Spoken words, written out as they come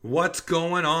What's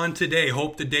going on today?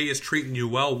 Hope the day is treating you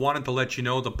well. Wanted to let you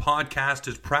know the podcast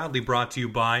is proudly brought to you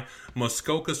by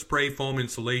Muskoka Spray Foam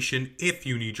Insulation. If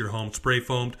you need your home spray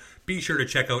foamed, be sure to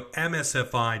check out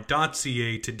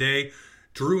msfi.ca today.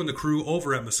 Drew and the crew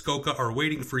over at Muskoka are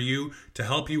waiting for you to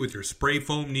help you with your spray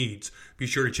foam needs. Be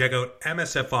sure to check out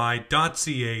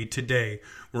msfi.ca today.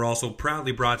 We're also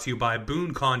proudly brought to you by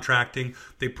Boone Contracting.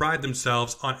 They pride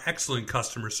themselves on excellent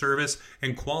customer service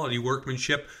and quality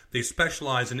workmanship. They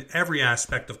specialize in every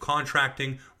aspect of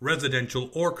contracting,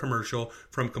 residential or commercial,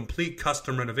 from complete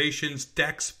custom renovations,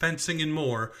 decks, fencing, and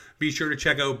more. Be sure to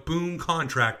check out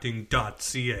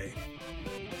boonecontracting.ca.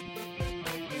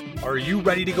 Are you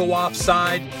ready to go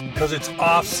offside? Because it's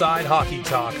Offside Hockey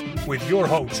Talk with your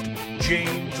host,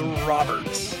 James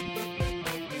Roberts.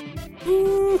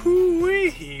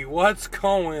 Ooh-wee! What's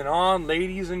going on,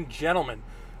 ladies and gentlemen?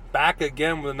 Back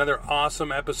again with another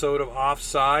awesome episode of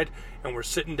Offside, and we're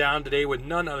sitting down today with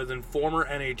none other than former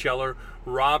NHLer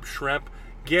Rob Schremp.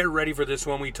 Get ready for this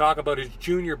one. We talk about his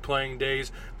junior playing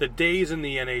days, the days in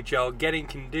the NHL, getting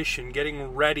conditioned,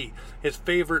 getting ready, his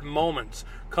favorite moments,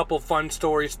 couple fun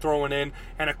stories thrown in,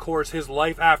 and of course his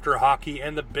life after hockey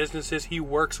and the businesses he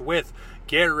works with.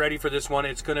 Get ready for this one.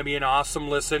 It's going to be an awesome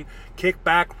listen. Kick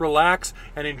back, relax,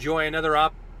 and enjoy another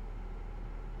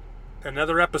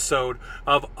episode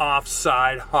of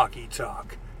Offside Hockey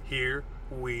Talk. Here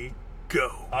we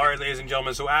go. All right, ladies and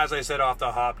gentlemen, so as I said off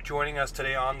the hop, joining us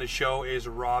today on the show is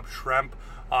Rob Schremp,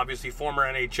 obviously former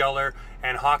NHLer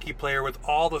and hockey player with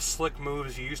all the slick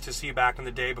moves you used to see back in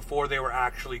the day before they were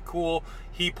actually cool.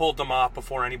 He pulled them off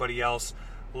before anybody else.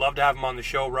 Love to have him on the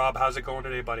show. Rob, how's it going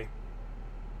today, buddy?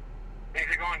 Things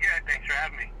are going good. Thanks for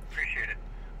having me. Appreciate it.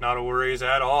 Not a worries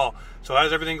at all. So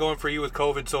how's everything going for you with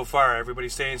COVID so far? Everybody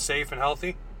staying safe and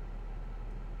healthy?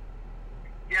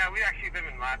 Yeah, we actually live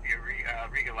in Latvia,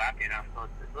 Riga, Latvia now, so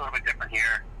it's a little bit different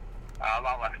here. A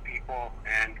lot less people,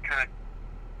 and kind of,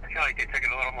 I feel like they took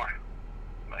it a little more,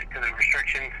 like, because of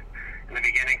restrictions in the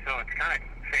beginning, so it's kind of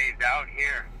phased out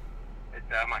here. It's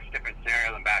a much different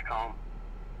scenario than back home.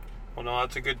 Well, no,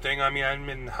 that's a good thing. I mean, I'm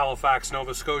in Halifax,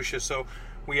 Nova Scotia, so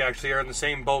we actually are in the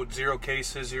same boat. 0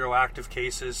 cases, 0 active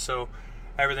cases, so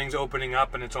everything's opening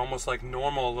up, and it's almost like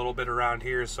normal a little bit around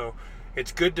here, so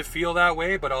it's good to feel that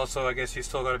way, but also I guess you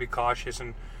still got to be cautious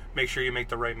and make sure you make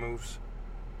the right moves.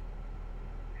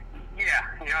 Yeah,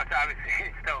 it's obviously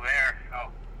it's still there,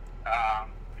 so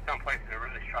some places are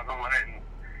really struggling with it, and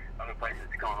other places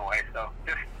it's going away, so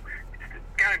just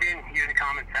kind of using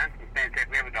common sense and staying safe.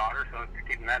 We have a daughter, so it's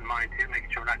keeping that in mind too, making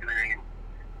sure we're not doing anything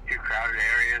in too crowded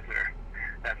areas or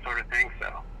that sort of thing,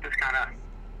 so just kind of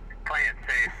playing it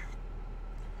safe.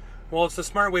 Well, it's the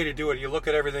smart way to do it. You look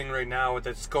at everything right now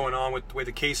that's going on with the way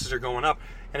the cases are going up,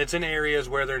 and it's in areas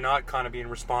where they're not kind of being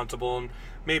responsible and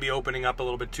maybe opening up a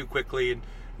little bit too quickly and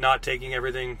not taking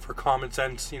everything for common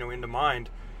sense, into mind.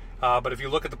 But if you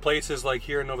look at the places like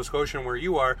here in Nova Scotia and where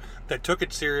you are that took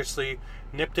it seriously,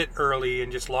 nipped it early,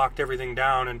 and just locked everything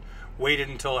down and waited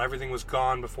until everything was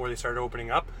gone before they started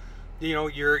opening up,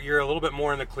 you're a little bit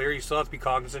more in the clear. You still have to be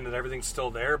cognizant that everything's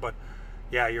still there, but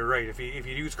yeah, you're right. If you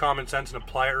use common sense and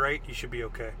apply it right, you should be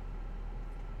okay.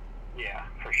 Yeah,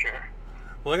 for sure.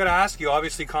 Well, I got to ask you,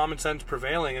 obviously common sense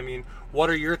prevailing. I mean, what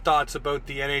are your thoughts about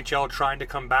the NHL trying to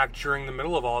come back during the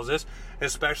middle of all of this,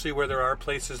 especially where there are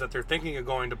places that they're thinking of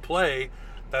going to play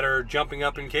that are jumping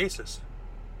up in cases?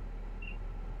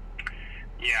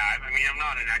 Yeah, I mean, I'm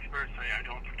not an expert, so I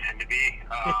don't pretend to be.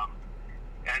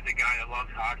 As a guy that loves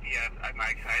hockey, I'm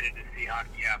excited to see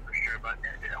hockey, yeah, for sure, but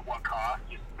at what cost?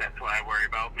 That's what I worry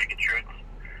about, making sure it's,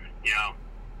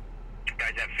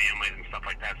 guys have families and stuff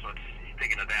like that, so it's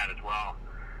thinking of that as well.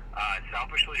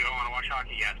 Selfishly, do I want to watch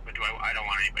hockey? Yes, but I don't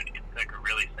want anybody to get sick or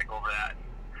really sick over that.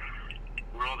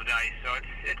 Roll the dice. So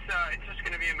it's just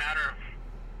going to be a matter of,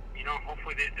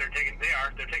 hopefully they're taking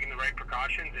the right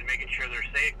precautions and making sure they're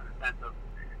safe in the sense of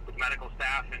with medical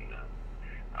staff and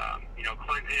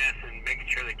cleanliness and making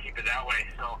sure they keep it that way.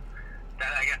 So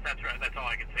I guess that's right. That's all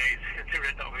I can say. It's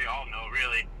what we all know,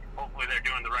 really. Hopefully they're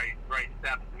doing the right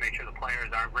steps to make sure the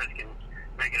players aren't making a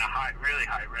really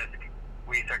high risk.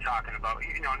 When you start talking about,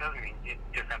 it doesn't mean you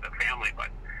just have the family, but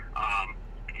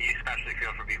you especially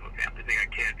feel for people with families. They got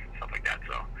kids and stuff like that,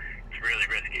 so it's really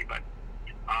risky. But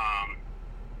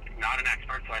not an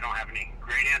expert, so I don't have any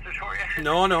great answers for you.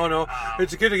 No.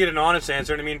 It's good to get an honest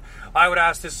answer. And I mean, I would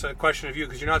ask this question of you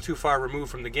because you're not too far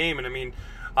removed from the game. And I mean,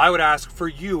 I would ask for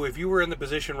you, if you were in the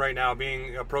position right now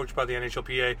being approached by the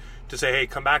NHLPA to say, hey,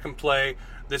 come back and play,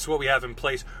 this is what we have in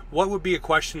place, what would be a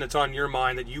question that's on your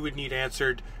mind that you would need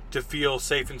answered to feel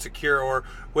safe and secure? Or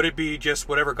would it be just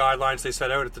whatever guidelines they set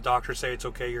out if the doctors say it's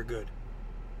okay, you're good?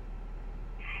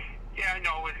 Yeah,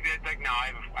 no, it was like, no, I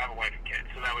have a wife and kids,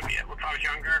 so that would be it. If I was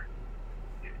younger,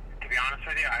 to be honest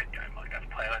with you, I'm like, let's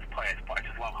play. I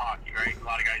just love hockey, right? A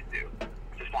lot of guys do.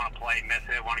 Just want to play, miss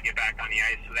it, want to get back on the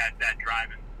ice. So that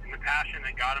drive and the passion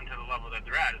that got them to the level that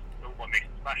they're at is what makes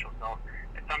it special. So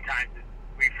sometimes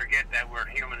we forget that we're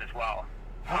human as well.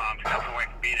 Steps away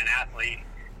from being an athlete,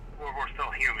 we're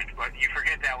still human. But you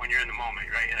forget that when you're in the moment,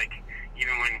 right? Like,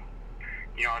 even when,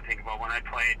 I think about when I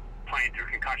playing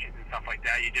through concussions and stuff like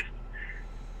that, you just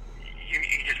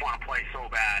want to play so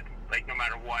bad. Like, no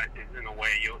matter what is in the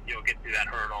way, you'll get through that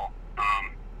hurdle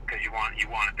because you want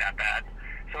it that bad.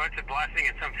 So it's a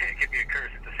blessing, and sometimes it could be a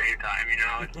curse at the same time.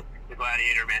 It's the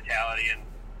gladiator mentality, and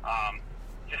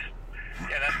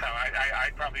that's how I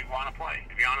probably want to play.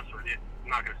 To be honest with you,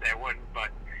 I'm not going to say I wouldn't,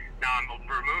 but now I'm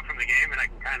removed from the game, and I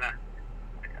can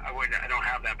I don't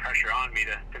have that pressure on me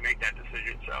to make that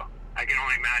decision. So I can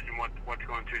only imagine what's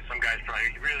going through. Some guys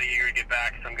probably really eager to get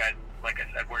back. Some guys, like I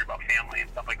said, worry about family and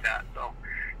stuff like that. So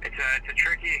it's a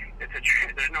tricky.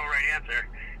 There's no right answer.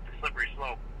 It's a slippery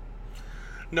slope.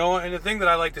 No, and the thing that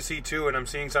I like to see too, and I'm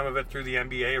seeing some of it through the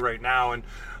NBA right now, and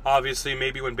obviously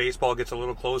maybe when baseball gets a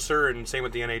little closer, and same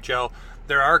with the NHL,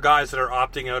 there are guys that are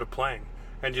opting out of playing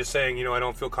and just saying, I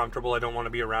don't feel comfortable, I don't want to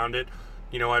be around it.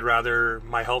 I'd rather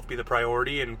my health be the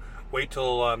priority and wait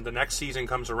till the next season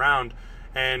comes around.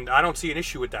 And I don't see an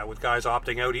issue with that, with guys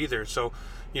opting out either. So,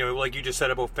 like you just said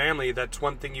about family, that's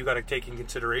one thing you got to take in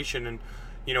consideration. And,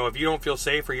 if you don't feel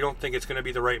safe or you don't think it's going to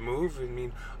be the right move,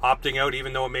 opting out,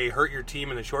 even though it may hurt your team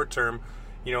in the short term,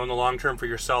 in the long term for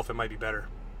yourself, it might be better.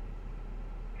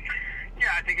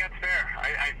 Yeah, I think that's fair.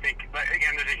 I think, but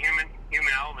again, there's a human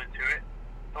element to it.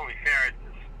 It's only fair.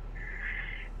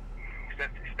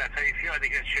 That's how you feel. I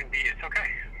think it shouldn't be. It's okay.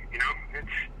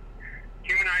 It's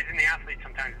humanizing the athlete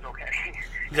sometimes is okay.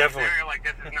 Definitely. A scenario like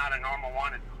this is not a normal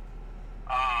one. It's,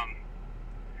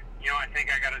 I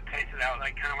think I got to taste it out.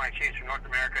 Like kind of when I changed from North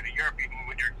America to Europe, even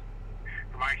when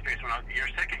from my experience, you're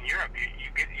sick in Europe,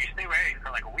 you stay away for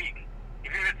like a week,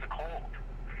 even if it's the cold.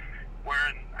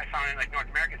 Where I found in like North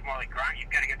America, it's more like grind.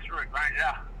 You've got to get through it, grind it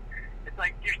out. It's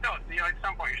like you're still, at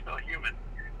some point you're still a human.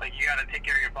 Like you got to take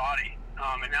care of your body.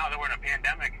 And now that we're in a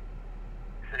pandemic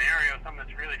scenario, something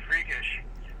that's really freakish,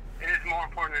 it is more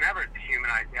important than ever to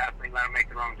humanize the athlete, let them make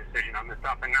their own decision on this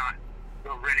stuff, and not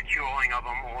ridiculing of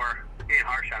them or being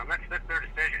harsh on them. That's their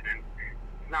decision, and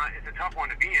it's a tough one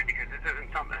to be in because this isn't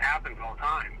something that happens all the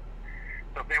time.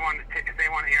 So if they want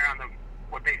to err on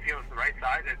what they feel is the right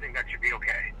side, I think that should be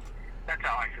okay. That's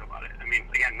how I feel about it.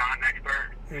 Again, not an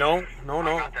expert. No. I'm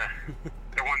not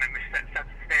the one that sets the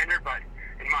standard, but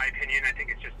in my opinion, I think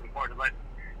it's just important to let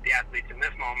the athletes in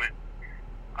this moment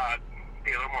be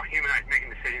a little more humanized,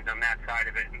 making decisions on that side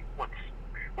of it, and what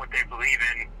they believe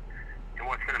in, and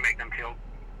what's going to make them feel.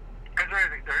 Because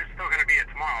there is still going to be a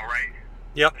tomorrow, right?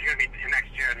 Yep. There's going to be next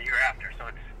year and the year after. So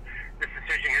this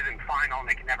decision isn't final, and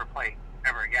they can never play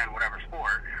ever again, whatever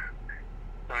sport.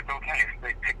 So it's okay if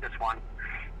they pick this one.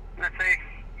 Let's say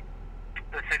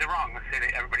they're wrong. Let's say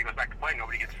everybody goes back to play,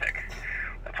 nobody gets sick.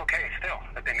 That's okay still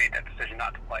that they made that decision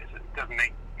not to play. So it doesn't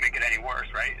make it any worse,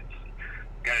 right?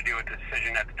 You got to do what the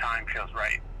decision at the time feels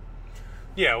right.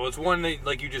 Yeah, well, it's one that,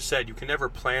 like you just said, you can never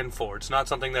plan for. It's not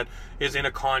something that is in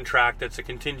a contract that's a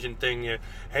contingent thing.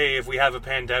 Hey, if we have a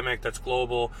pandemic that's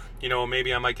global,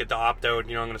 maybe I might get to opt out.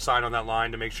 I'm going to sign on that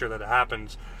line to make sure that it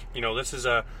happens. This is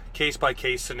a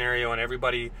case-by-case scenario, and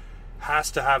everybody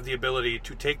has to have the ability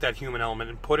to take that human element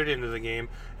and put it into the game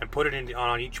and put it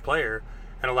on each player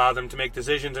and allow them to make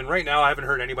decisions. And right now, I haven't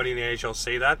heard anybody in the NHL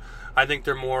say that. I think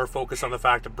they're more focused on the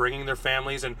fact of bringing their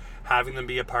families and having them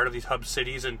be a part of these hub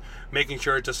cities and making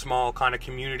sure it's a small kind of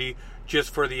community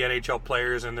just for the NHL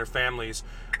players and their families.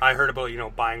 I heard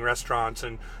about, buying restaurants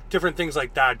and different things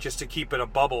like that just to keep it a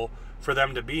bubble for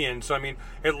them to be in. So,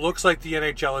 it looks like the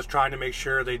NHL is trying to make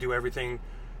sure they do everything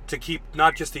to keep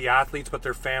not just the athletes but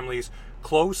their families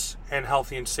close and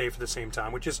healthy and safe at the same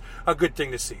time, which is a good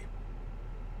thing to see.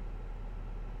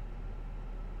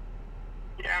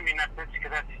 Yeah, that's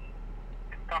because that's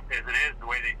tough as it is, the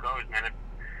way that it goes, man. If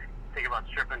think about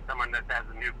stripping someone that has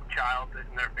a new child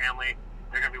in their family,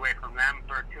 they're going to be away from them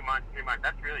for 2 months, 3 months.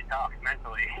 That's really tough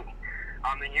mentally.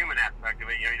 On the human aspect of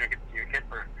it, you don't get to see your kid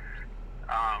for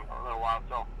a little while.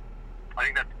 So I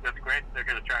think that's great. They're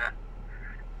going to try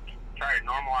to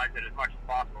normalize it as much as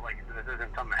possible. Like this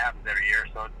isn't something that happens every year,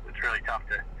 so it's really tough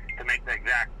to make the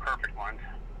exact perfect ones.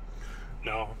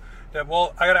 No.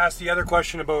 Well, I got to ask the other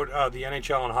question about the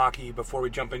NHL and hockey before we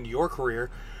jump into your career.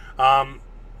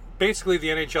 Basically, the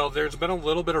NHL, there's been a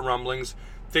little bit of rumblings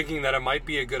thinking that it might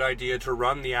be a good idea to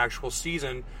run the actual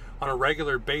season on a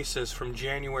regular basis from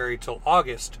January till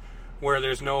August where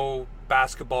there's no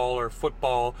basketball or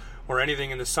football or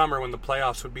anything in the summer when the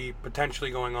playoffs would be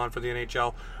potentially going on for the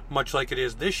NHL, much like it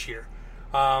is this year.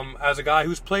 As a guy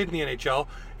who's played in the NHL,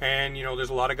 and there's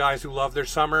a lot of guys who love their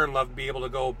summer and love to be able to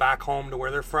go back home to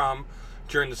where they're from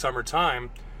during the summertime,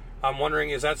 I'm wondering,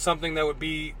 is that something that would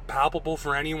be palpable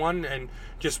for anyone? And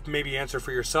just maybe answer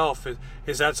for yourself,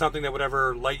 is that something that would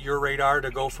ever light your radar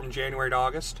to go from January to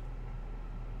August?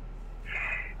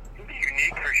 It'd be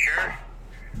unique for sure.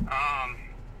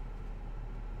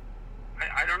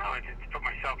 I don't know. To put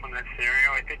myself in that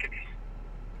scenario, I think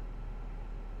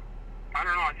I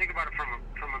don't know. I think about it from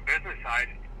a business side.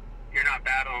 You're not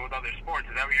battling with other sports.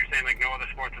 Is that what you're saying? Like, no other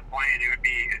sports are playing.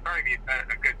 It'd probably be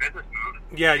a good business move.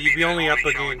 Yeah, you'd be only up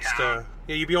against.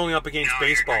 You'd be only up against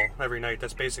baseball every night.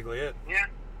 That's basically it. Yeah.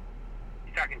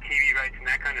 You're talking TV rights and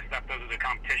that kind of stuff. Those are the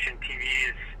competition.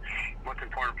 TV is what's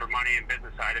important for money and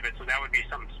business side of it. So that would be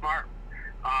something smart.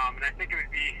 And I think it'd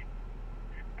be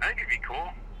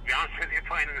cool. To be honest with you,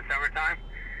 playing in the summertime.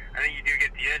 I think you do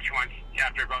get the itch once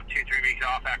after about 2-3 weeks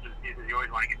off after the season. You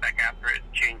always want to get back after it,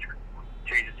 change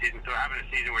the season. So having a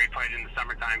season where you played in the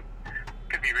summertime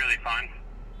could be really fun.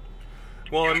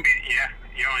 Well, in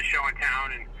show in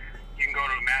town, and you can go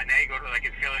to a matinee. Like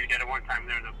in Philly, we did it one time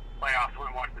there in the playoffs.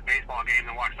 Went and watched the baseball game,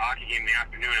 then watched the hockey game in the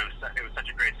afternoon. It was such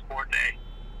a great sport day.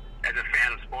 As a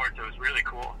fan of sports, it was really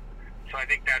cool. So I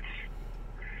think it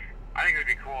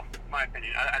would be cool, in my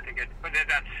opinion. I think but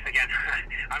that's again,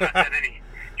 I'm not setting any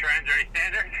trends or any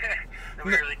standards.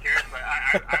 Nobody really cares, but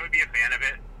I would be a fan of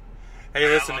it. Hey,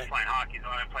 listen. I love playing hockey. So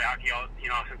I play hockey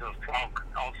since I was 12,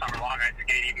 all summer long. I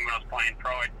skate even when I was playing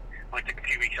pro. I only took a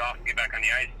few weeks off and get back on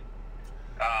the ice.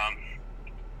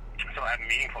 So having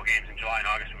meaningful games in July and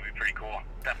August would be pretty cool.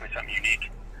 Definitely something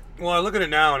unique. Well, I look at it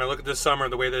now, and I look at this summer,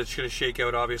 the way that it's going to shake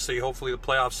out, obviously. Hopefully the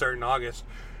playoffs start in August.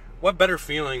 What better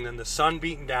feeling than the sun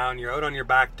beating down, you're out on your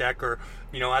back deck or,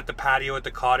 at the patio at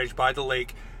the cottage by the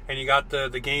lake, and you got the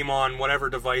game on whatever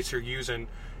device you're using,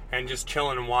 and just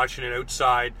chilling and watching it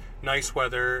outside. Nice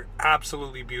weather,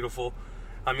 absolutely beautiful.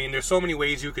 I mean, there's so many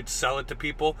ways you could sell it to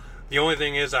people. The only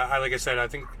thing is, like I said, I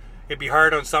think it'd be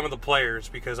hard on some of the players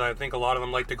because I think a lot of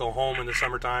them like to go home in the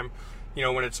summertime,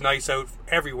 when it's nice out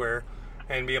everywhere,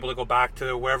 and be able to go back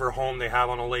to wherever home they have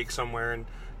on a lake somewhere and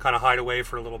kind of hide away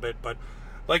for a little bit. But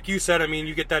like you said, I mean,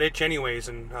 you get that itch anyways,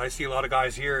 and I see a lot of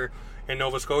guys here in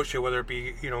Nova Scotia, whether it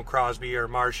be, Crosby or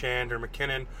Marchand or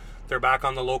McKinnon, they're back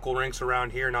on the local rinks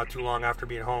around here not too long after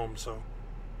being home, so.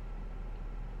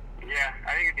 Yeah,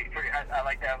 I think it'd be pretty. I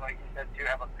like that, like you said, too,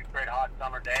 have a great hot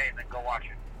summer day and then go watch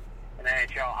an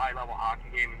NHL high-level hockey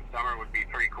game in the summer would be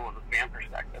pretty cool as a fan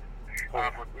perspective.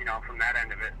 From that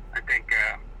end of it, I think,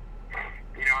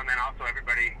 and then also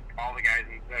everybody, all the guys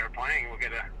that are playing will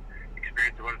get a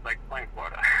experience of what it's like playing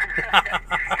Florida. Go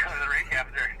to the rink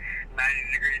after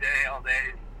 90-degree day all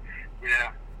day.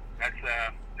 That's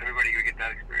everybody would get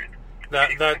that experience.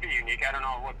 That'd be unique. I don't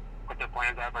know what their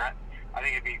plans are, but I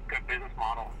think it'd be a good business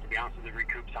model, to be honest with you, to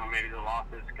recoup some of maybe the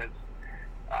losses because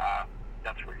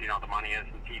that's where the money is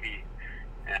in TV,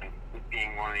 and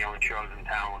being one of the only shows in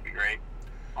town would be great.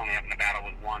 Only having to battle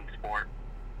with one sport.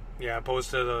 Yeah,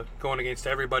 opposed to going against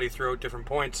everybody throughout different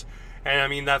points. And I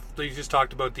mean, that you just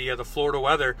talked about the Florida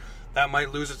weather. That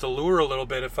might lose its allure a little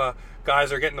bit if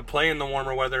guys are getting to play in the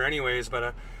warmer weather, anyways.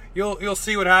 But you'll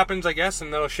see what happens, I guess,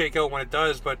 and that'll shake out when it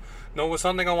does. But no, it was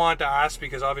something I wanted to ask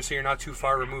because obviously you're not too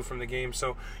far removed from the game.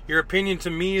 So your opinion to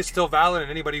me is still valid,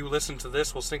 and anybody who listens to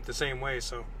this will think the same way.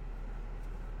 So.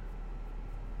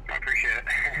 I appreciate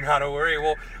it. Not to worry.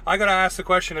 Well, I got to ask the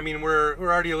question. I mean, we're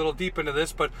already a little deep into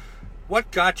this, but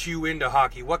what got you into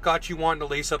hockey? What got you wanting to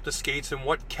lace up the skates, and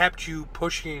what kept you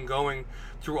pushing and going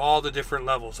through all the different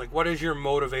levels? Like, what is your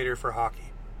motivator for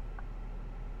hockey?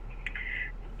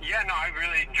 Yeah, no, I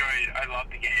really I love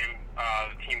the game,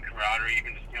 the team camaraderie,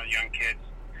 even just, young kids,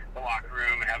 the locker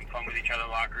room, and having fun with each other in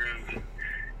the locker rooms,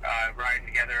 and riding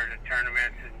together at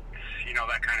tournaments, and,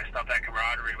 that kind of stuff. That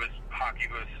camaraderie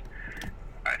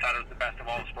I thought it was the best of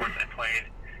all the sports I played.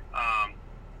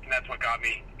 And that's what got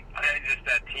me. Just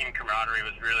that team camaraderie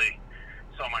was really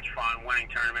so much fun, winning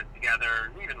tournaments together,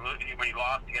 even when you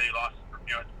lost together, you lost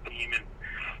as a team and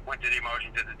went through the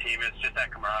emotions as a team. It's just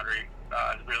that camaraderie.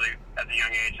 Really, at a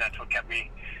young age, that's what kept me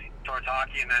towards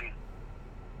hockey. And then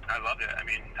I loved it. I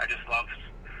mean, I just loved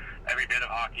every bit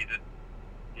of hockey.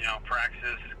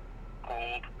 Practice,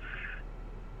 cold,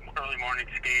 early morning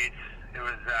skates. It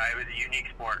was a unique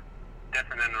sport,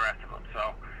 different than the rest of them.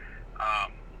 So I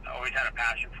always had a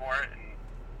passion for it, and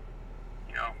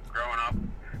growing up,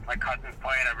 my cousins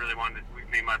played. I really wanted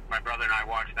my brother and I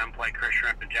watched them play, Chris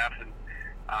Shrimp and Jeff, and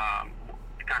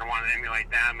kind of wanted to emulate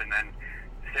them. And then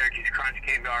Syracuse Crunch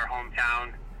came to our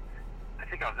hometown I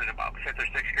think I was in about 5th or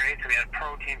 6th grade, so we had a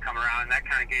pro team come around, and that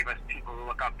kind of gave us people to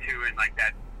look up to, and like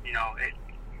that,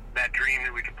 that dream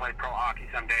that we could play pro hockey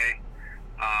someday.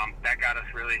 That got us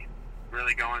really,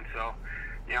 really going. So,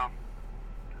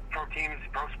 pro teams,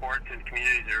 pro sports, and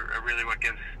communities are really what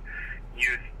gives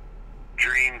youth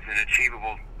dreams and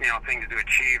achievable, things to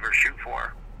achieve or shoot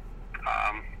for.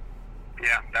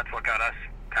 That's what got us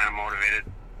kind of motivated.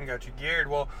 I got you geared.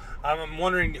 Well, I'm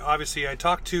wondering, obviously, I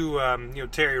talked to,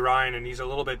 Terry Ryan, and he's a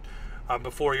little bit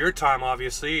before your time,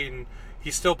 obviously, and he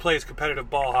still plays competitive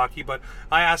ball hockey, but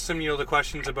I asked him, the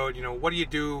questions about, what do you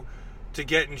do to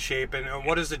get in shape, and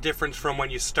what is the difference from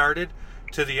when you started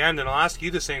to the end? And I'll ask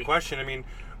you the same question. I mean,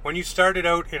 when you started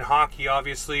out in hockey,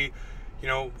 obviously,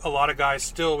 a lot of guys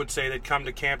still would say they'd come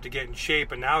to camp to get in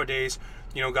shape, and nowadays,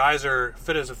 guys are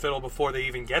fit as a fiddle before they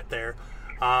even get there.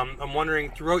 I'm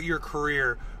wondering, throughout your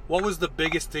career, what was the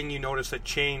biggest thing you noticed that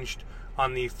changed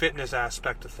on the fitness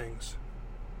aspect of things?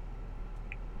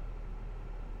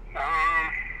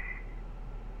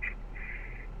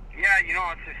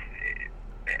 It's just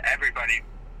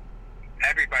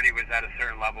everybody was at a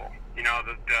certain level.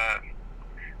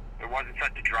 There wasn't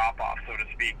such a drop off, so to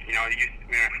speak. When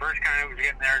I first kind of was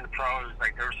getting there in the pros,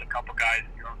 like there was a couple guys,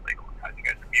 I was like, oh, you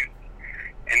guys are mutants.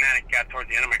 And then it got towards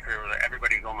the end of my career where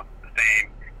everybody was almost the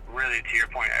same. Really, to your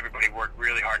point, everybody worked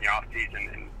really hard in the off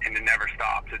season, and it never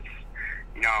stops. It's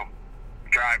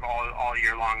drive all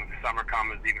year long. The summer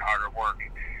comes, even harder work.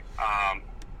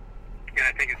 And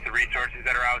I think it's the resources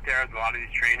that are out there. A lot of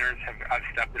these trainers have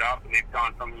stepped it up, and they've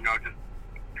gone from just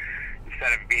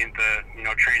instead of being the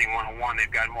training 101, they've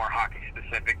got more hockey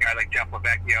specific. Guy like Jeff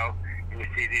Lavecchio, and you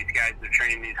see these guys, they're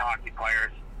training these hockey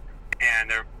players, and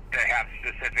they have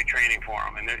specific training for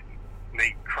them, and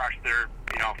they crush their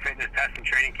fitness test and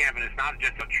training camp. And it's not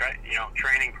just a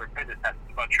training for fitness tests;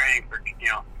 it's about training for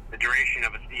the duration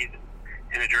of a season,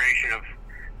 and the duration of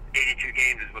 82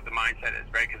 games is what the mindset is,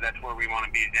 right? Because that's where we want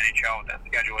to be as NHL with that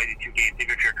schedule, 82 games.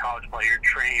 Even if you're a college player, you're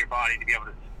training your body to be able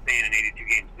to sustain an 82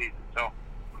 game season. So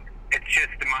it's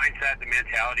just the mindset, the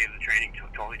mentality of the training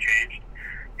totally changed,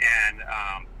 and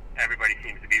everybody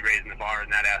seems to be raising the bar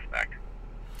in that aspect.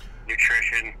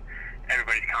 Nutrition,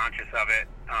 everybody's conscious of it.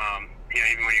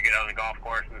 Even when you get out on the golf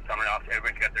course in the summer,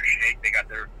 everybody's got their shake, they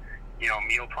got their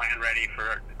meal plan ready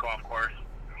for the golf course.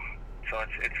 So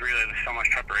it's really, there's so much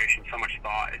preparation, so much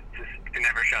thought. It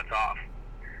never shuts off.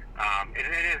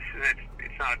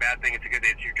 It's not a bad thing. It's a good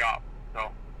thing. It's your job.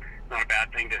 So it's not a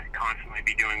bad thing to constantly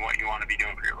be doing what you want to be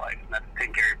doing for your life. And that's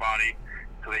taking care of your body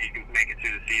so that you can make it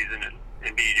through the season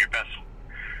and be your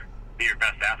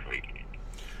best athlete.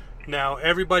 Now,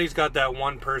 everybody's got that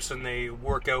one person they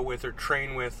work out with or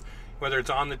train with, whether it's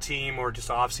on the team or just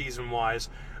off-season wise.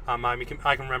 I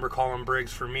can remember Colin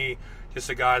Briggs, for me, just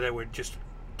a guy that would just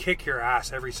kick your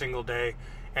ass every single day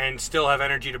and still have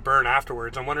energy to burn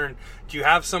afterwards. I'm wondering, do you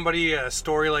have somebody, a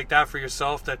story like that for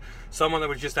yourself, that someone that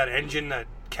was just that engine that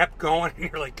kept going, and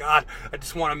you're like, God, I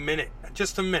just want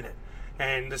just a minute,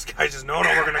 and this guy just, no,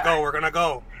 we're gonna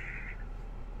go.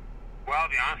 Well, I'll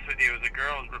be honest with you, it was a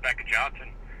girl, Rebecca Johnson.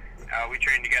 We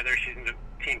trained together. She's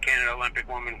a Team Canada Olympic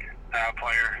woman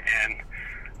player, and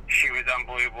she was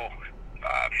unbelievable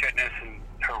fitness, and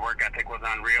her work ethic was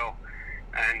unreal,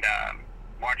 and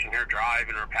watching her drive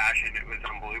and her passion, it was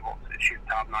unbelievable. She was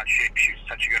top-notch shape. She was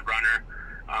such a good runner.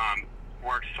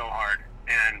 Worked so hard,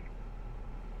 and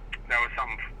that was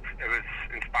something. It was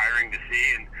inspiring to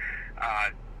see, and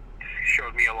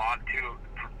showed me a lot too,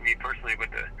 for me personally, with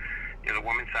the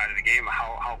women's side of the game,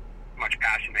 how much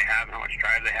passion they have and how much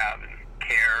drive they have and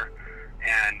care.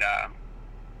 And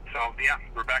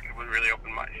Rebecca would really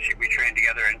open my. We trained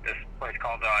together in this place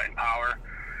called Empower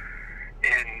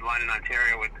in London,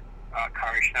 Ontario, with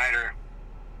Kari Schneider,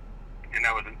 and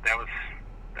that was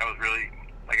really,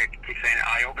 like I keep saying,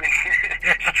 eye-opening.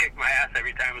 She kicked my ass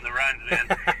every time in the runs,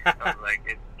 man. I was like,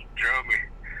 it drove me.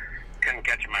 Couldn't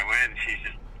catch my wind. She's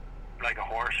just like a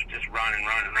horse, just running.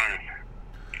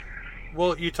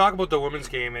 Well, you talk about the women's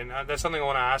game, and that's something I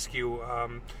want to ask you.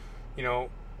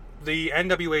 The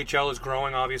NWHL is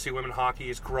growing. Obviously, women hockey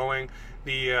is growing.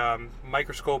 The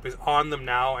microscope is on them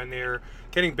now, and they're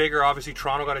getting bigger. Obviously,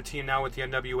 Toronto got a team now with the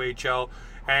NWHL,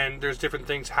 and there's different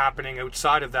things happening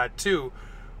outside of that too.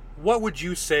 What would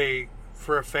you say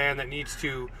for a fan that needs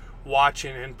to watch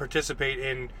and participate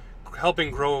in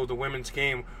helping grow the women's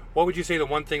game? What would you say the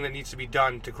one thing that needs to be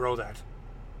done to grow that?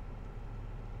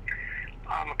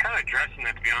 I'm kind of addressing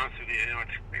that, to be honest with you.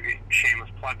 It's maybe a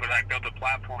shameless plug, but I built a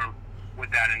platform with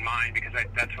that in mind, because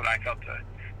that's what I felt the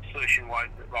solution was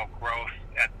about growth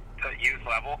at the youth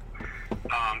level.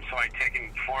 So I'd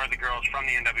taken 4 of the girls from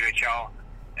the NWHL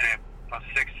and I had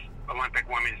 6 Olympic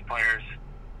women's players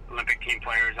Olympic team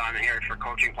players on here for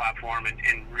coaching platform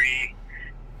and re-injecting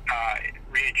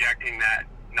that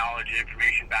knowledge and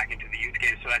information back into the youth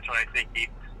game. So that's what I think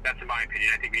that's in my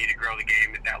opinion. I think we need to grow the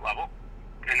game at that level.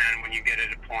 And then when you get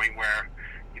at a point where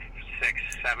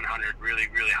 600-700 really,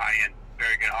 really high-end,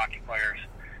 very good hockey players,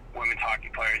 women's hockey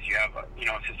players, you have a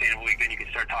sustainable league, then you can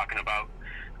start talking about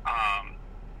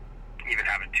even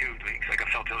having two leagues, like a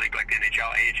filter league like the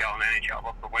NHL, AHL, and NHL,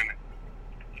 but for women.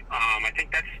 I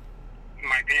think that's, in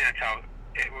my opinion, that's how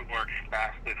it would work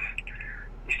best if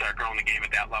you start growing the game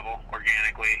at that level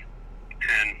organically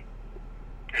and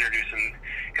introducing,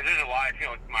 because there's a lot, I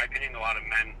feel, in my opinion, a lot of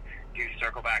men do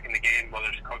circle back in the game, whether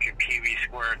it's coaching Pee-wee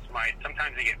squirts,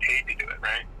 sometimes they get paid to do it,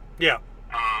 right? Yeah.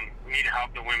 We need to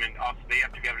help the women. Also, they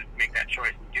have to be able to make that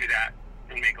choice and do that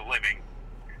and make a living,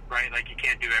 right? Like, you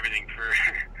can't do everything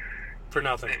for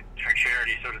nothing. For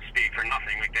charity, so to speak, for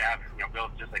nothing. Like, they have,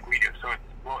 bills just like we do. So it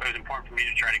was important for me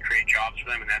to try to create jobs for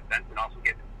them in that sense and also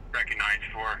get recognized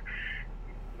for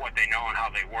what they know and how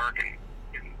they work. And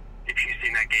if you've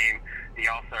seen that game, the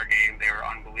All-Star game, they were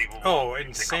unbelievable. Oh,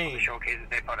 insane. The showcases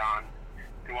they put on.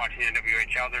 And watching the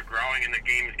NWHL, they're growing and the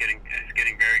game is getting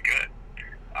very good.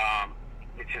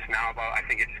 It's just now about, I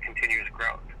think it's continuous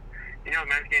growth. The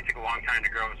men's game took a long time to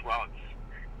grow as well.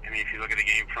 If you look at the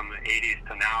game from the 80s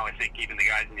to now, I think even the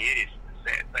guys in the 80s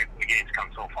say it's like the game's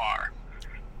come so far,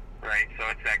 right? So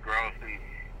it's that growth and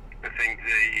the things,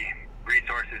 the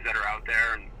resources that are out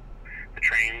there, and the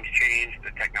training's changed,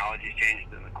 the technology's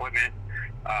changed, and the equipment,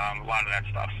 a lot of that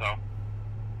stuff. So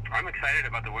I'm excited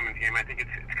about the women's game. I think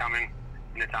it's coming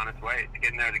and it's on its way. It's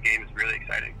getting there. The game is really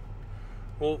exciting.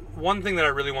 Well, one thing that I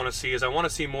really want to see is I want to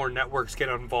see more networks get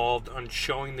involved on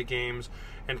showing the games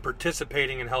and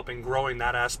participating and helping growing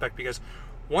that aspect, because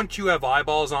once you have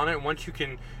eyeballs on it, once you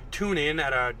can tune in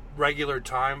at a regular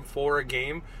time for a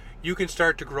game, you can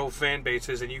start to grow fan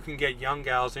bases and you can get young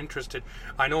gals interested.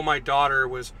 I know my daughter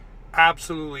was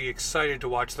absolutely excited to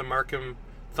watch the Markham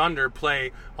Thunder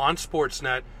play on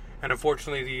Sportsnet, and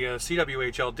unfortunately the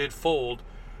CWHL did fold,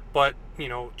 but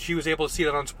she was able to see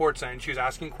that on Sportsnet, and she was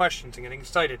asking questions and getting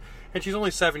excited. And she's only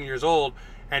 7 years old,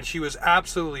 and she was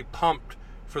absolutely pumped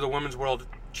for the Women's World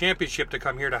Championship to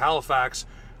come here to Halifax.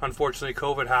 Unfortunately,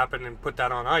 COVID happened and put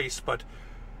that on ice. But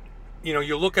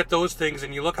you look at those things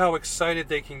and you look how excited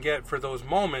they can get for those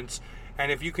moments.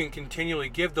 And if you can continually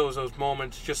give those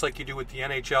moments, just like you do with the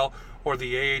NHL or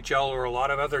the AHL or a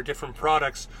lot of other different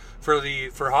products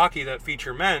for hockey that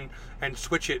feature men, and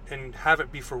switch it and have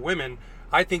it be for women,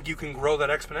 I think you can grow that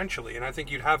exponentially, and I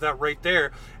think you'd have that right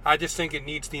there. I just think it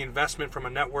needs the investment from a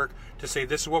network to say,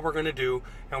 this is what we're going to do,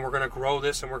 and we're going to grow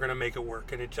this, and we're going to make it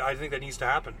work. And I think that needs to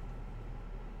happen.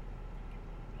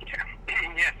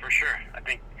 Yeah, for sure. I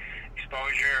think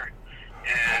exposure,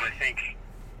 and I think,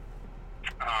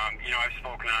 I've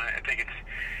spoken on it. I think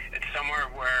it's somewhere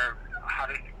where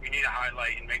we need to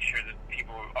highlight and make sure that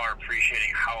people are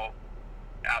appreciating how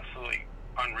absolutely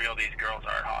unreal these girls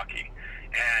are at hockey,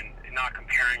 and not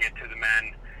comparing it to the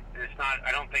men. It's not.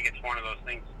 I don't think it's one of those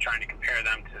things trying to compare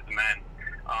them to the men.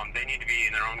 They need to be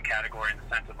in their own category in the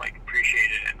sense of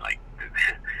appreciated, and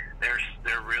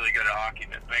they're really good at hockey.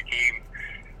 That game,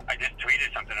 I just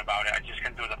tweeted something about it.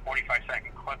 There was a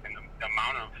 45-second clip, and the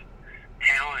amount of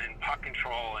talent and puck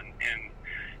control and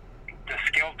the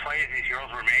skilled plays these girls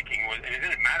were making and it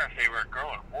didn't matter if they were a girl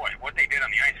or a boy. What they did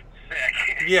on the ice was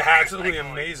sick. Yeah, absolutely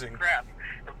amazing. Crap.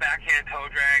 The backhand toe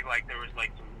drag, there was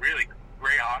some really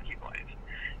great hockey plays.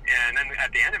 And then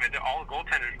at the end of it, all the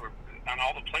goaltenders were on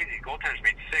all the plays. These goaltenders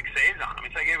made 6 saves on them.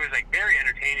 It was very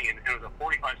entertaining, and it was a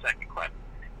 45-second clip.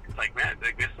 It's man,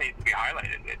 this needs to be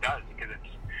highlighted. It does, because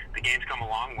the game's come a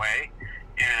long way,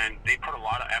 and they put a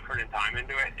lot of effort and time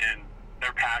into it, and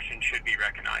their passion should be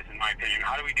recognized, in my opinion.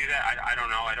 How do we do that? I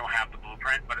don't know. I don't have the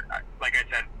blueprint, but like I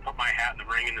said, put my hat in the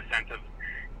ring in the sense of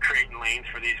creating lanes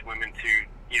for these women to,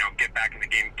 get back in the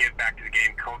game, give back to the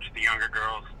game, coach the younger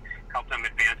girls, help them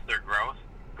advance their growth.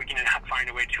 If we can find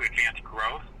a way to advance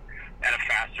growth at a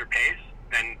faster pace,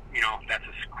 then, that's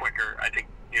quicker. I think,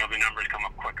 the numbers come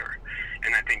up quicker.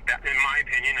 And I think that, in my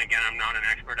opinion, again, I'm not an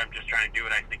expert. I'm just trying to do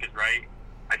what I think is right.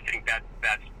 I think that's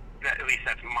at least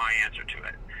that's my answer to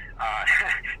it.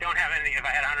 Don't have anything. If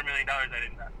I had $100 million, I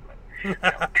didn't.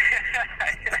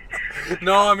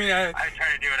 No, I try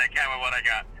to do what I can with what I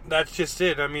got. That's just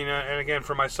it. And again,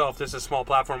 for myself, this is a small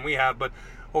platform we have, but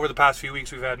over the past few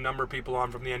weeks, we've had a number of people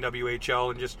on from the NWHL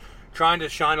and just trying to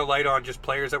shine a light on just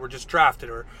players that were just drafted,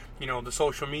 or the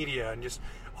social media, and just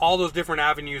all those different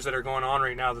avenues that are going on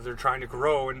right now that they're trying to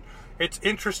grow. And it's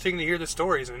interesting to hear the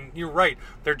stories. And you're right,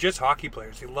 they're just hockey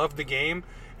players. They love the game,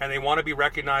 and they want to be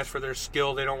recognized for their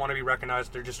skill. They don't want to be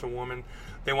recognized they're just a woman.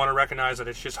 They want to recognize that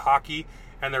it's just hockey,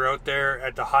 and they're out there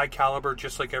at the high caliber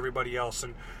just like everybody else.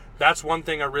 And that's one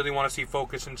thing I really want to see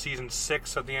focus in Season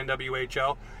 6 of the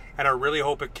NWHL, and I really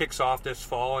hope it kicks off this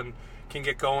fall and can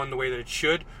get going the way that it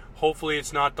should. Hopefully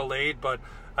it's not delayed, but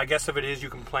I guess if it is, you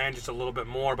can plan just a little bit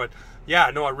more. But yeah,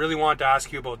 no, I really wanted to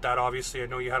ask you about that. Obviously, I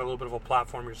know you had a little bit of a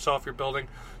platform yourself you're building,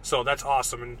 so that's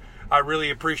awesome. And I really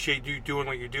appreciate you doing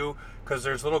what you do, because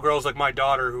there's little girls like my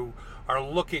daughter who are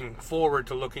looking forward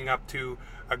to looking up to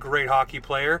a great hockey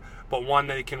player, but one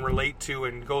that they can relate to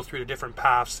and go through the different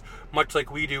paths, much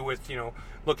like we do with,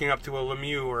 looking up to a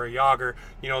Lemieux or a Yager,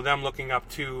 them looking up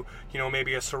to,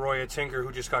 maybe a Soroya Tinker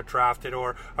who just got drafted,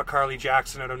 or a Carly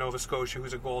Jackson out of Nova Scotia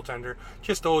who's a goaltender.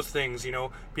 Just those things,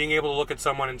 being able to look at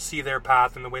someone and see their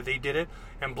path and the way they did it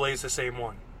and blaze the same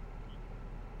one.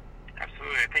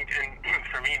 Absolutely. I think, and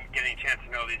for me, getting a chance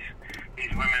to know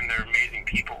these women, they're amazing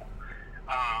people.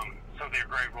 So they're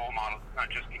great role models, not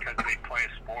just because they play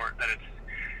a sport. That it's,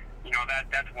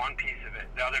 that's one piece of it.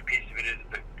 The other piece of it is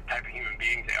the type of human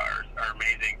beings they are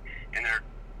amazing, and their,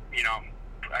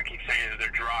 I keep saying it, their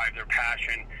drive, their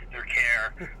passion, their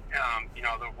care,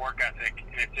 their work ethic,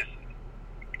 and it's just,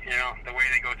 the way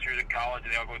they go through the college,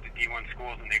 they all go to D1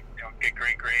 schools, and they get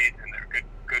great grades, and they're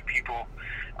good people,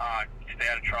 stay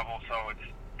out of trouble. So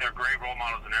they're great role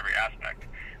models in every aspect.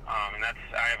 And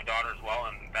I have a daughter as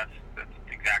well, and that's the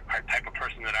exact type of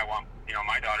person that I want,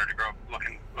 my daughter to grow up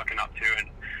looking up to and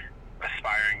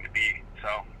aspiring to be. So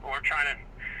we're trying to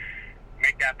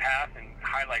make that path and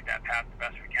highlight that path the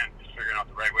best we can, just figuring out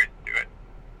the right ways to do it.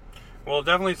 Well, it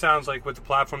definitely sounds like with the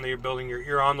platform that you're building,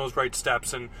 you're on those right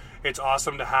steps, and it's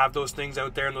awesome to have those things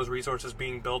out there and those resources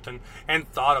being built and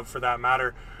thought of, for that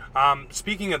matter.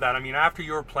 Speaking of that, after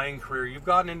your playing career, you've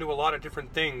gotten into a lot of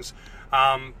different things.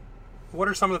 What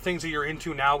are some of the things that you're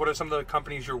into now? What are some of the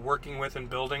companies you're working with and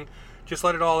building? Just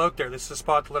let it all out there. This is a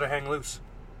spot to let it hang loose.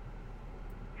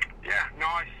 Yeah, no,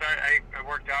 I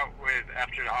worked out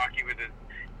after the hockey with the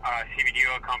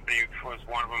CBDO company was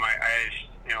one of them. I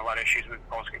had a lot of issues with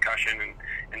post-concussion and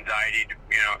anxiety,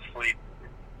 sleep,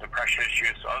 depression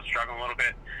issues. So I was struggling a little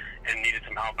bit and needed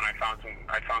some help, and I found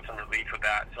some relief with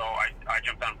that. So I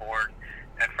jumped on board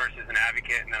at first as an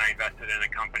advocate, and then I invested in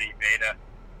a company, Beta.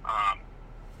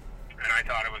 And I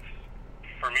thought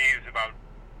for me, it was about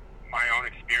my own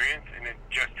experience and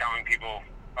just telling people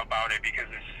about it, because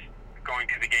it's going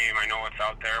to the game. I know what's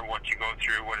out there, what you go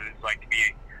through, what it is like to be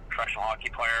a professional hockey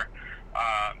player.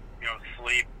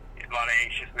 Sleep, a lot of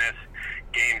anxiousness.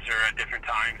 Games are at different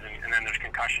times, and then there's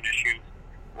concussion issues.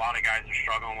 A lot of guys are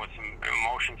struggling with some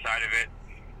emotion side of it.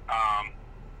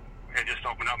 It just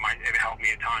opened up it helped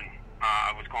me a ton. I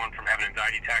was going from having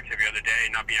anxiety attacks every other day,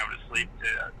 not being able to sleep,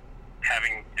 to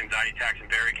having anxiety attacks in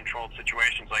very controlled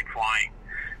situations like flying.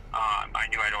 I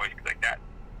knew I'd always like that.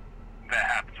 That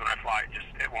happens when I fly.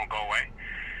 It won't go away.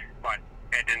 But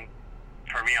it didn't.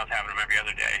 For me, I was having them every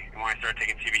other day. And when I started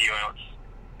taking CBD oils,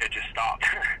 it just stopped.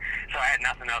 So I had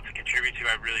nothing else to contribute to.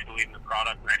 I really believed in the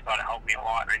product, and I thought it helped me a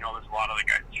lot. And I know there's a lot of other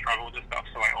guys that struggle with this stuff.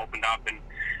 So I opened up and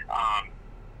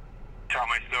tell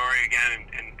my story again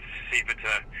and see if it's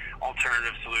an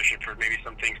alternative solution for maybe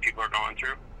some things people are going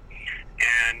through.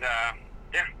 And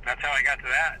that's how I got to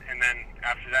that. And then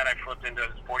after that, I flipped into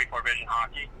 44 Vision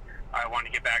hockey. I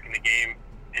wanted to get back in the game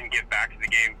and give back to the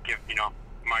game, give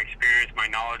my experience, my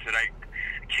knowledge that I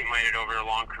accumulated over a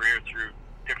long career through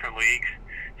different leagues.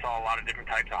 Saw a lot of different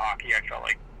types of hockey. I felt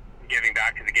like giving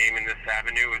back to the game in this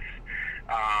avenue was.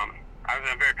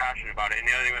 I'm very passionate about it. And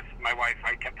the other thing was my wife,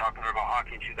 I kept talking to her about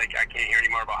hockey, and she's like, I can't hear any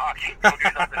more about hockey. Don't do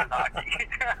something in hockey.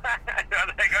 I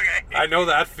was like, okay. I know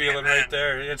that feeling right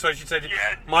there. And so she said,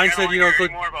 mine said, I don't want to hear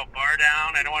any more about bar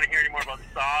down. I don't want to hear any more about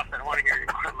sauce. I don't want to hear any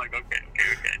more. I'm like, okay.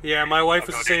 Yeah, my wife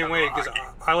was the same way, because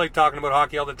I like talking about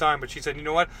hockey all the time, but she said, you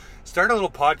know what? Start a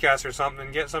little podcast or something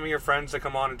and get some of your friends to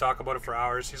come on and talk about it for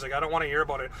hours. She's like, I don't want to hear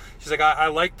about it. She's like, I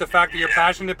like the fact that you're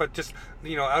passionate, but just,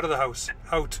 out of the house.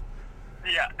 Out.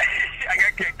 Yeah, I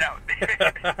got kicked out.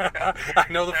 I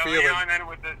know the feeling. And then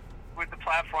with the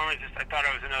platform, I thought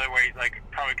it was another way. Like,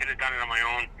 probably could have done it on my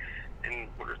own and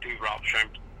would have do raw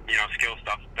shrimp, skill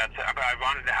stuff. But I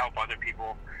wanted to help other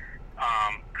people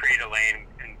create a lane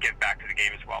and give back to the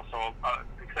game as well. So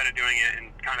instead of doing it in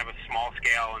kind of a small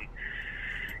scale and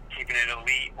keeping it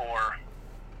elite or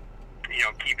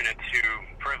keeping it to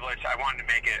privilege, I wanted to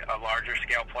make it a larger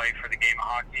scale play for the game of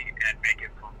hockey and make it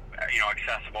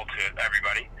accessible to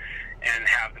everybody, and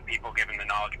have the people given the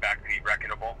knowledge back to be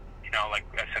reputable. Like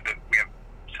I said, that we have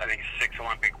I think, 6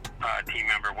 Olympic team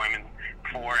member women,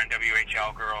 4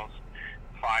 NWHL girls,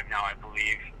 5 now, I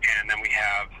believe. And then we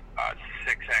have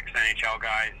 6 ex-NHL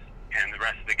guys, and the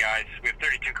rest of the guys. We have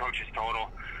 32 coaches total.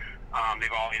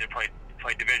 They've all either played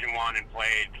Division I and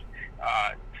played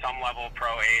some level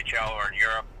pro AHL or in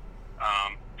Europe.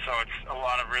 So it's a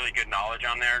lot of really good knowledge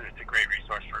on there, and it's a great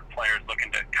resource for players looking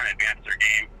to kind of advance their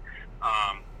game.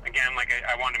 Again, like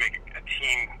I wanted to make a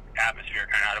team atmosphere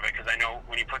kind of out of it, because I know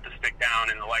when you put the stick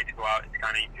down and the lights go out, it's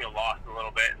kind of, you feel lost a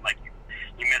little bit, and like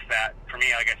you miss that. For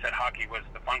me, like I said, hockey was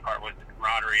the fun part, was the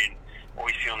camaraderie, and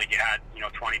always feeling like you had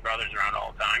 20 brothers around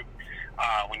all the time.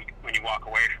 When you walk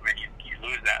away from it, you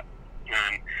lose that.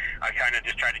 And I kind of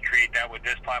just tried to create that with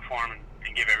this platform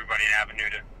and give everybody an avenue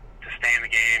to stay in the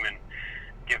game and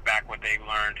give back what they've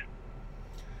learned.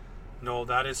 No,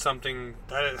 that is something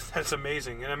that's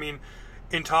amazing. And I mean,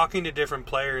 in talking to different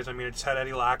players, I mean, I just had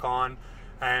Eddie Lack on,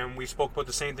 and we spoke about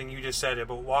the same thing you just said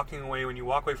about walking away. When you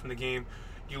walk away from the game,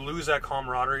 you lose that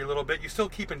camaraderie a little bit. You still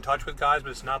keep in touch with guys,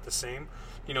 but it's not the same.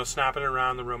 Snapping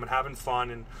around the room and having fun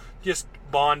and just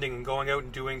bonding and going out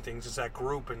and doing things. It's that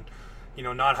group, and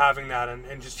not having that,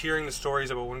 and just hearing the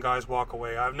stories about when guys walk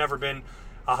away. I've never been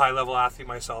a high-level athlete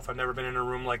myself. I've never been in a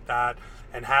room like that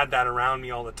and had that around me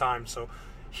all the time. So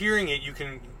hearing it, you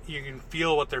can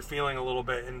feel what they're feeling a little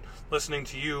bit, and listening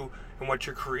to you and what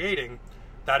you're creating,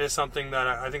 that is something that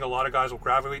I think a lot of guys will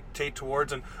gravitate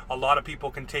towards, and a lot of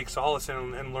people can take solace in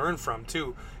and learn from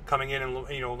too, coming in and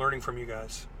learning from you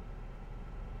guys.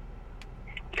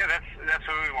 Yeah, that's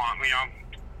what we want.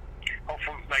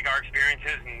 Hopefully, like, our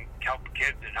experiences and help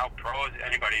kids and help pros,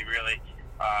 anybody really.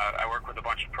 I work with a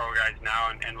bunch of pro guys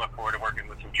now, and look forward to working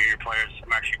with some junior players.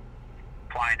 I'm actually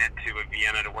flying into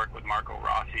Vienna to work with Marco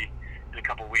Rossi in a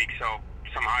couple weeks, so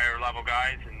some higher level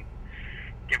guys, and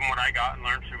give them what I got and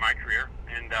learned through my career.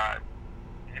 And that's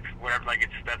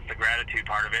the gratitude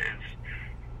part of it, is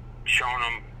showing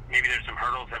them maybe there's some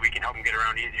hurdles that we can help them get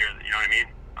around easier. You know what I mean?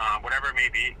 Whatever it may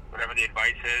be, whatever the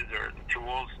advice is or the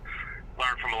tools.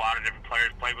 Learned from a lot of different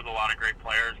players, played with a lot of great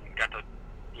players, and got to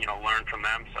learn from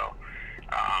them. So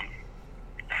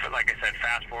like I said,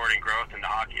 fast forwarding growth into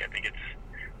hockey, I think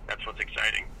that's what's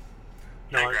exciting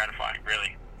and gratifying,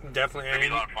 really. Definitely. It'll be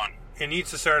a lot of fun. It needs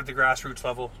to start at the grassroots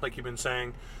level, like you've been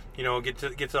saying. Get to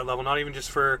that level, not even just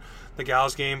for the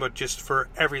gals game, but just for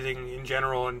everything in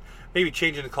general, and maybe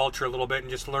changing the culture a little bit and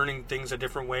just learning things a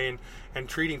different way and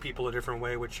treating people a different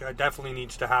way, which definitely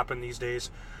needs to happen these days.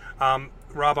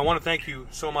 Rob, I want to thank you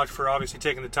so much for obviously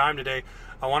taking the time today.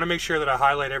 I want to make sure that I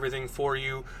highlight everything for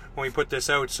you when we put this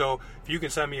out. So if you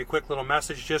can send me a quick little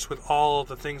message just with all of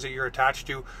the things that you're attached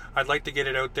to, I'd like to get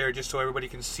it out there just so everybody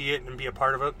can see it and be a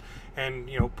part of it, and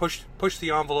push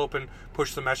the envelope and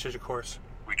push the message, of course.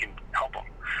 We can help them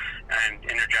and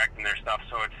interject in their stuff.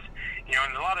 So it's,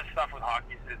 and a lot of stuff with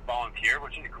hockey is volunteer,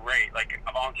 which is great. Like,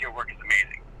 volunteer work is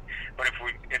amazing. But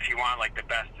if you want like the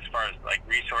best as far as like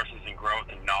resources and growth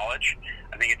and knowledge,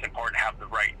 I think it's important to have the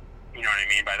right, you know what I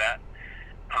mean by that?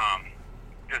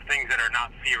 The things that are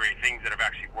not theory, things that have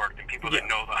actually worked, and people that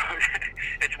know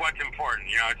it's what's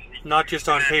important, It's not just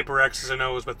on paper X's and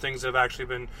O's, but things that have actually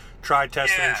been tried,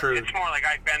 tested, and true. It's more like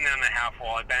I've been on the half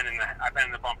wall, I've been in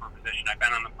the bumper position, I've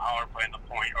been on the power play and the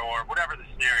point, or whatever the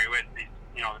scenario is. These,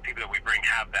 the people that we bring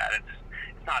have that.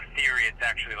 It's not theory, it's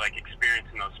actually like experience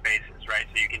in those spaces, right?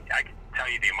 So I can tell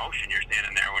you the emotion you're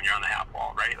standing there when you're on the half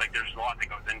wall, right? Like, there's a lot that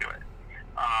goes into it.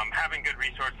 Having good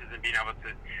resources and being able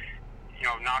to,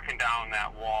 knocking down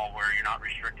that wall where you're not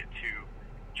restricted to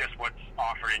just what's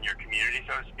offered in your community,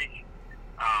 so to speak,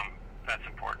 that's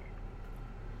important.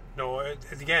 No,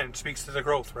 again, it speaks to the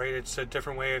growth, right? It's a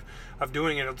different way of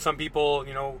doing it. Some people,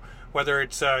 whether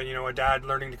it's a dad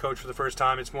learning to coach for the first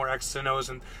time, it's more X's and O's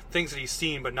and things that he's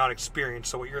seen but not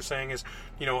experienced. So what you're saying is,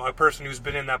 a person who's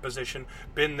been in that position,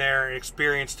 been there and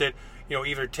experienced it,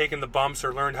 either taken the bumps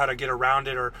or learned how to get around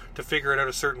it or to figure it out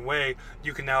a certain way,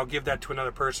 you can now give that to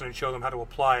another person and show them how to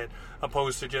apply it,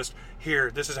 opposed to just, here,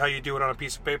 this is how you do it on a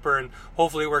piece of paper, and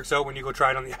hopefully it works out when you go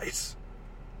try it on the ice.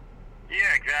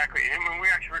 Yeah, exactly. And when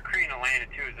we're creating a lane,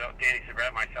 too, is Danny Sabret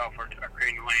and myself are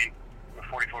creating a lane.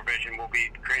 44 Vision will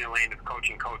be creating a lane of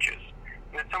coaching coaches.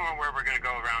 And it's somewhere where we're going to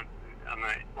go around on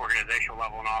the organizational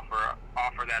level and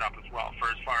offer that up as well,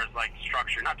 for as far as like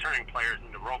structure, not turning players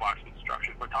into robots with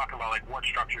structures, but talking about like what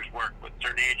structures work with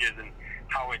certain ages and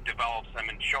how it develops them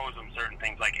and shows them certain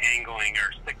things like angling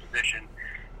or stick position.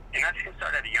 And that can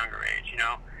start at a younger age,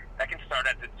 That can start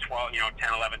at the 12, 10,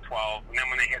 11, 12, and then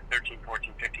when they hit 13,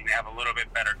 14, 15, they have a little bit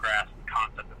better grasp and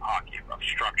concept of hockey, of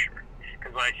structure.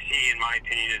 Because what I see, in my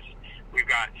opinion, is we've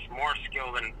got more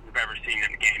skill than we've ever seen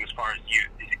in the game as far as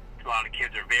youth. A lot of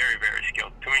kids are very, very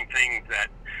skilled, doing things that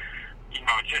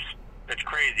it's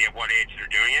crazy at what age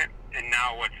they're doing it. And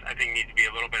now what I think needs to be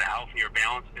a little bit of healthier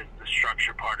balance is the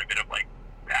structure part of it, of like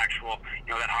the actual,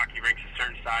 that hockey rink's a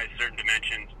certain size, certain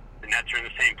dimensions, the nets are in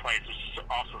the same place. There's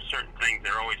also certain things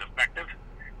that are always effective.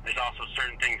 There's also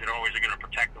certain things that always are going to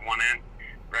protect the one end,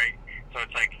 right? So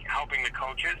it's like helping the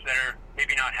coaches that are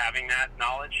maybe not having that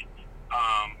knowledge.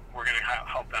 We're going to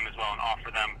help them as well and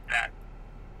offer them that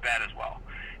as well.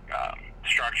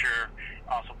 Structure,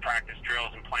 also practice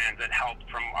drills and plans that helped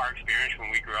from our experience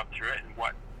when we grew up through it, and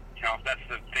that's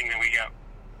the thing that we got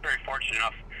very fortunate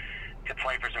enough to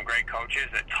play for some great coaches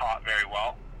that taught very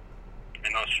well. And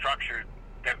the structure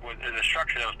that was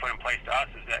put in place to us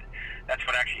is that's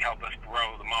what actually helped us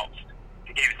grow the most.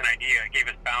 It gave us an idea, it gave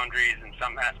us boundaries in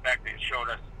some aspect. It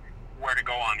showed us where to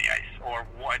go on the ice or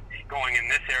what going in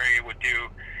this area would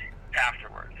do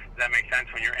afterwards. Does that make sense?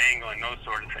 When you're angling, those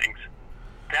sort of things.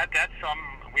 That's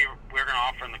something we're going to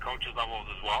offer in the coaches levels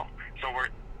as well. So we're,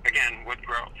 again, with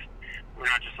growth. We're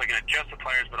not just looking at just the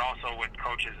players, but also with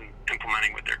coaches and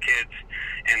implementing with their kids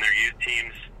and their youth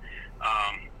teams,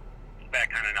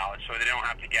 that kind of knowledge, so they don't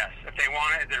have to guess. If they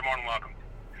want it, they're more than welcome.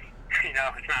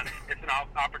 It's an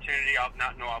opportunity,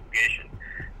 not no obligation,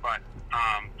 but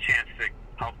chance to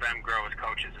help them grow as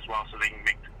coaches as well, so they can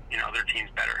make their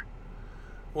teams better.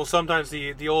 Well, sometimes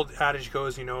the old adage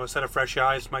goes, a set of fresh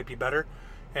eyes might be better.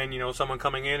 And, someone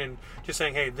coming in and just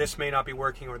saying, hey, this may not be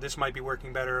working, or this might be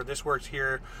working better, or this works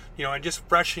here, and just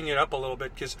freshening it up a little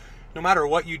bit, because no matter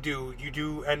what you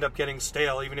do end up getting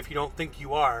stale, even if you don't think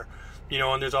you are,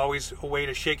 and there's always a way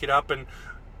to shake it up. And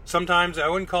sometimes, I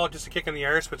wouldn't call it just a kick in the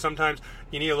arse, but sometimes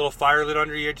you need a little fire lit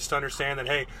under you just to understand that,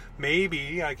 hey,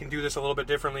 maybe I can do this a little bit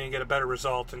differently and get a better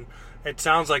result. And it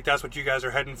sounds like that's what you guys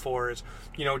are heading for, is,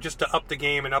 just to up the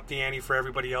game and up the ante for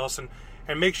everybody else, and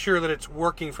make sure that it's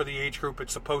working for the age group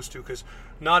it's supposed to, because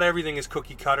not everything is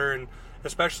cookie cutter, and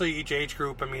especially each age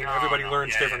group, everybody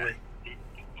learns differently.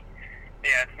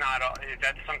 Yeah, it's not,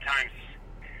 that's sometimes,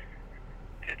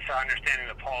 it's understanding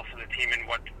the pulse of the team and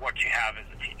what you have as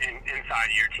a team, inside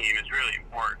of your team is really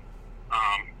important.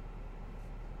 I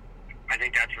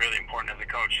think that's really important as a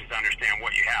coach, is to understand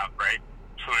what you have, right?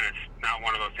 So then it's not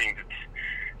one of those things that's,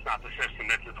 it's not the system,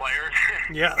 that's the players.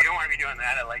 Yeah. You don't want to be doing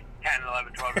that at like 10,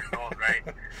 11, 12 years old, right?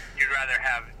 You'd rather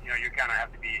have, you kind of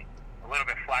have to be a little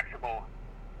bit flexible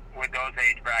with those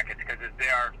age brackets, because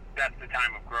that's the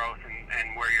time of growth and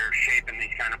where you're shaping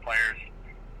these kind of players,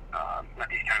 not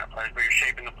these kind of players, but you're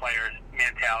shaping the players'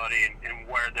 mentality and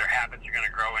where their habits are going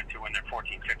to grow into when they're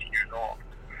 14, 15 years old.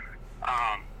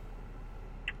 And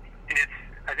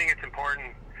I think it's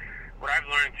important, what I've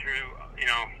learned through,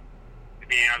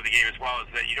 being out of the game as well, is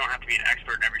that you don't have to be an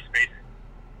expert in every space.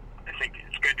 I think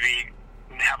it's good to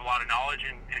have a lot of knowledge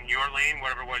in your lane,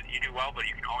 whatever you do well, but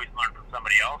you can always learn from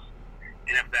somebody else.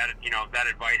 And if that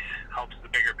advice helps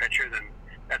the bigger picture, then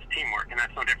that's teamwork, and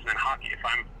that's no different than hockey. If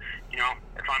I'm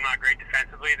not great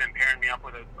defensively, then pairing me up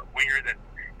with a winger that's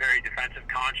very defensive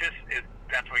conscious,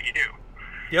 that's what you do.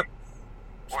 Yep.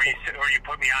 Or you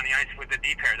put me on the ice with a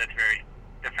D pair that's very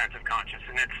defensive conscious,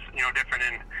 and it's different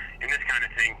in this kind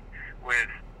of thing.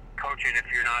 With coaching, if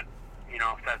you're not,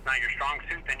 if that's not your strong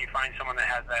suit, then you find someone that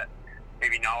has that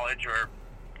maybe knowledge or,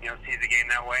 sees the game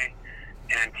that way,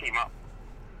 and team up.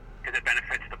 Because it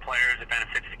benefits the players, it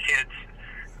benefits the kids,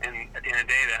 and at the end of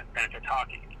the day, that benefits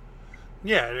hockey.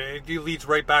 Yeah, it leads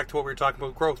right back to what we were talking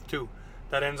about, growth, too.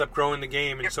 That ends up growing the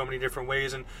game in so many different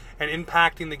ways and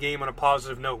impacting the game on a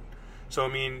positive note.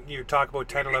 So, you talk about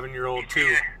 10, 11-year-old,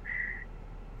 too.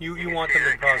 You want them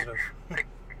to be positive. The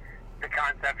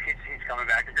concept, he's coming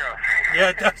back to growth. Yeah,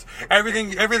 it does.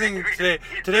 Everything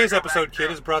today's episode, kid,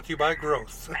 is brought to you by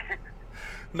growth.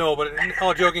 No, but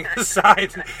all joking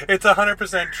aside, it's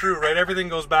 100% true, right? Everything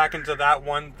goes back into that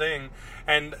one thing,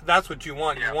 and that's what you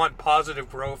want. You want positive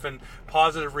growth and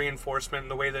positive reinforcement in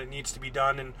the way that it needs to be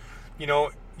done, and,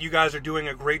 you guys are doing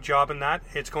a great job in that.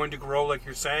 It's going to grow, like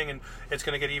you're saying, and it's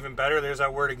going to get even better. There's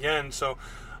that word again. So,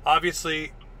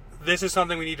 obviously, this is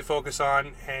something we need to focus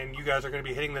on, and you guys are going to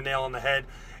be hitting the nail on the head,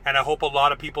 and I hope a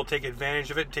lot of people take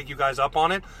advantage of it, take you guys up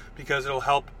on it, because it'll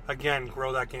help, again,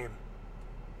 grow that game.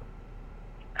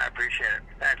 I appreciate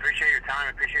it. I appreciate your time. I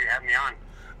appreciate you having me on.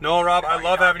 No, Rob, I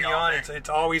love having you on. It's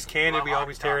always candid. We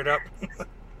always tear it up.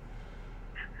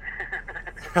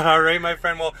 All right, my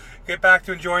friend. Well, get back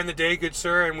to enjoying the day, good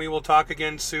sir, and we will talk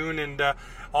again soon, and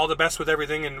all the best with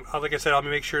everything. And like I said, I'll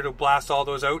make sure to blast all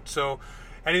those out. So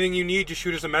anything you need, just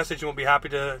shoot us a message, and we'll be happy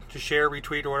to share,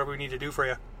 retweet, or whatever we need to do for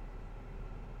you.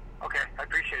 Okay, I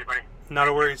appreciate it, buddy. Not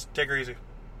a worries. Take her easy.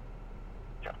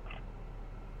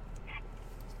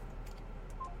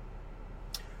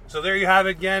 So there you have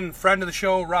it again. Friend of the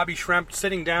show, Robbie Schrempt,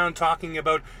 sitting down talking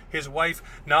about his wife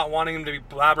not wanting him to be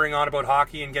blabbering on about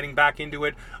hockey and getting back into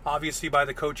it, obviously by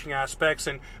the coaching aspects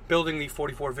and building the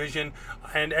 44 vision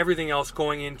and everything else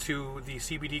going into the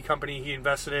CBD company he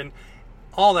invested in.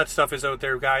 All that stuff is out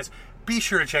there, guys. Be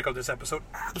sure to check out this episode.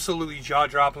 Absolutely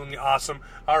jaw-droppingly awesome.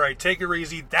 All right, take it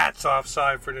easy. That's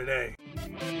Offside for today.